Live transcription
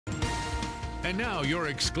And now your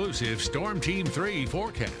exclusive Storm Team 3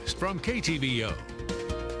 forecast from KTVO.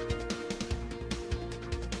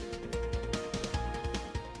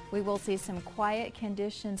 We will see some quiet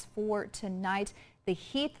conditions for tonight. The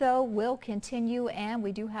heat, though, will continue, and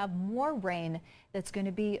we do have more rain that's going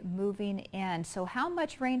to be moving in. So how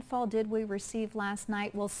much rainfall did we receive last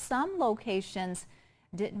night? Well, some locations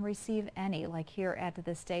didn't receive any, like here at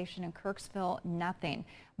the station in Kirksville, nothing.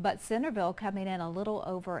 But Centerville coming in a little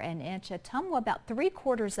over an inch. Ottumwa about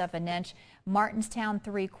 3/4 of an inch. Martinstown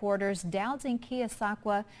 3/4. Dowds and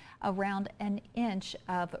Keosauqua around an inch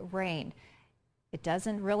of rain. It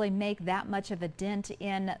doesn't really make that much of a dent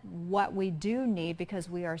in what we do need because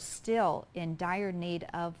we are still in dire need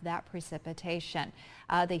of that precipitation.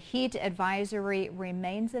 The heat advisory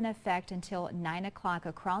remains in effect until 9 o'clock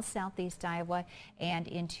across southeast Iowa and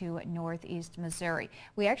into northeast Missouri.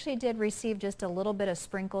 We actually did receive just a little bit of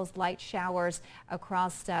sprinkles, light showers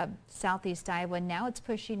across southeast Iowa. Now it's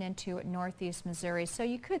pushing into northeast Missouri, so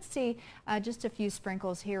you could see just a few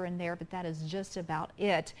sprinkles here and there, but that is just about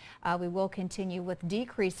it. We will continue with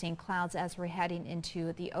decreasing clouds as we're heading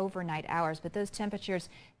into the overnight hours, but those temperatures,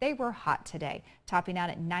 they were hot today, topping out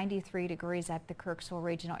at 93 degrees at the Kirksville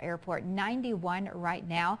Regional Airport. 91 right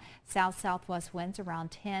now. South-southwest winds around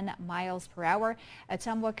 10 miles per hour.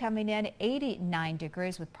 Ottumwa coming in 89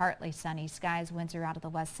 degrees with partly sunny skies. Winds are out of the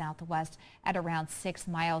west-southwest at around 6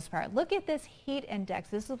 miles per hour. Look at this heat index.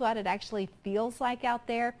 This is what it actually feels like out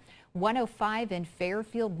there. 105 in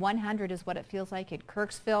Fairfield, 100 is what it feels like in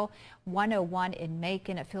Kirksville, 101 in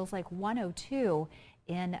Macon. It feels like 102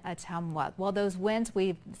 in Ottumwa. Well, those winds,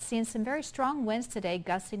 we've seen some very strong winds today,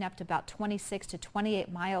 gusting up to about 26 to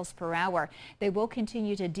 28 miles per hour. They will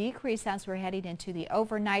continue to decrease as we're heading into the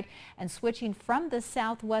overnight and switching from the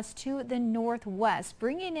southwest to the northwest,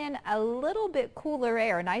 bringing in a little bit cooler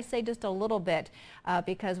air. And I say just a little bit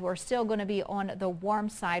because we're still going to be on the warm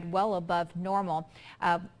side, well above normal.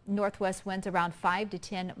 Northwest winds around 5 to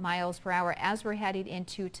 10 miles per hour as we're heading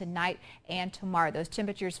into tonight and tomorrow. Those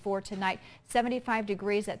temperatures for tonight, 75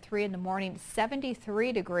 degrees at 3 in the morning,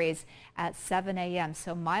 73 degrees at 7 a.m.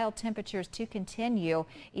 So mild temperatures to continue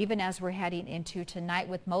even as we're heading into tonight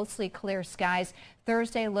with mostly clear skies.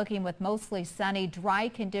 Thursday looking with mostly sunny, dry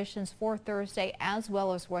conditions for Thursday as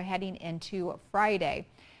well as we're heading into Friday.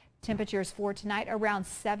 Temperatures for tonight around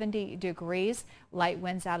 70 degrees. Light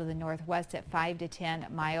winds out of the northwest at 5 to 10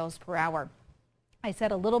 miles per hour. I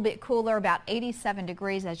said a little bit cooler, about 87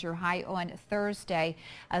 degrees as your high on Thursday.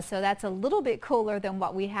 So that's a little bit cooler than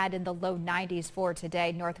what we had in the low 90s for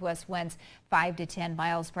today. Northwest winds 5 to 10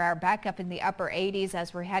 miles per hour. Back up in the upper 80s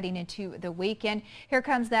as we're heading into the weekend. Here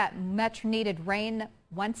comes that much needed rain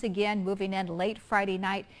once again moving in late Friday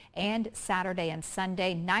night and Saturday and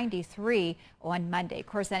Sunday. 93 on Monday. Of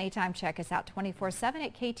course, anytime check us out 24/7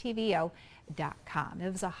 at KTVO.com.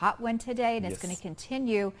 It was a hot one today, and it's going to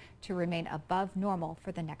continue to remain above normal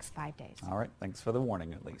for the next 5 days. All right. Thanks for the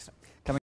warning, at least.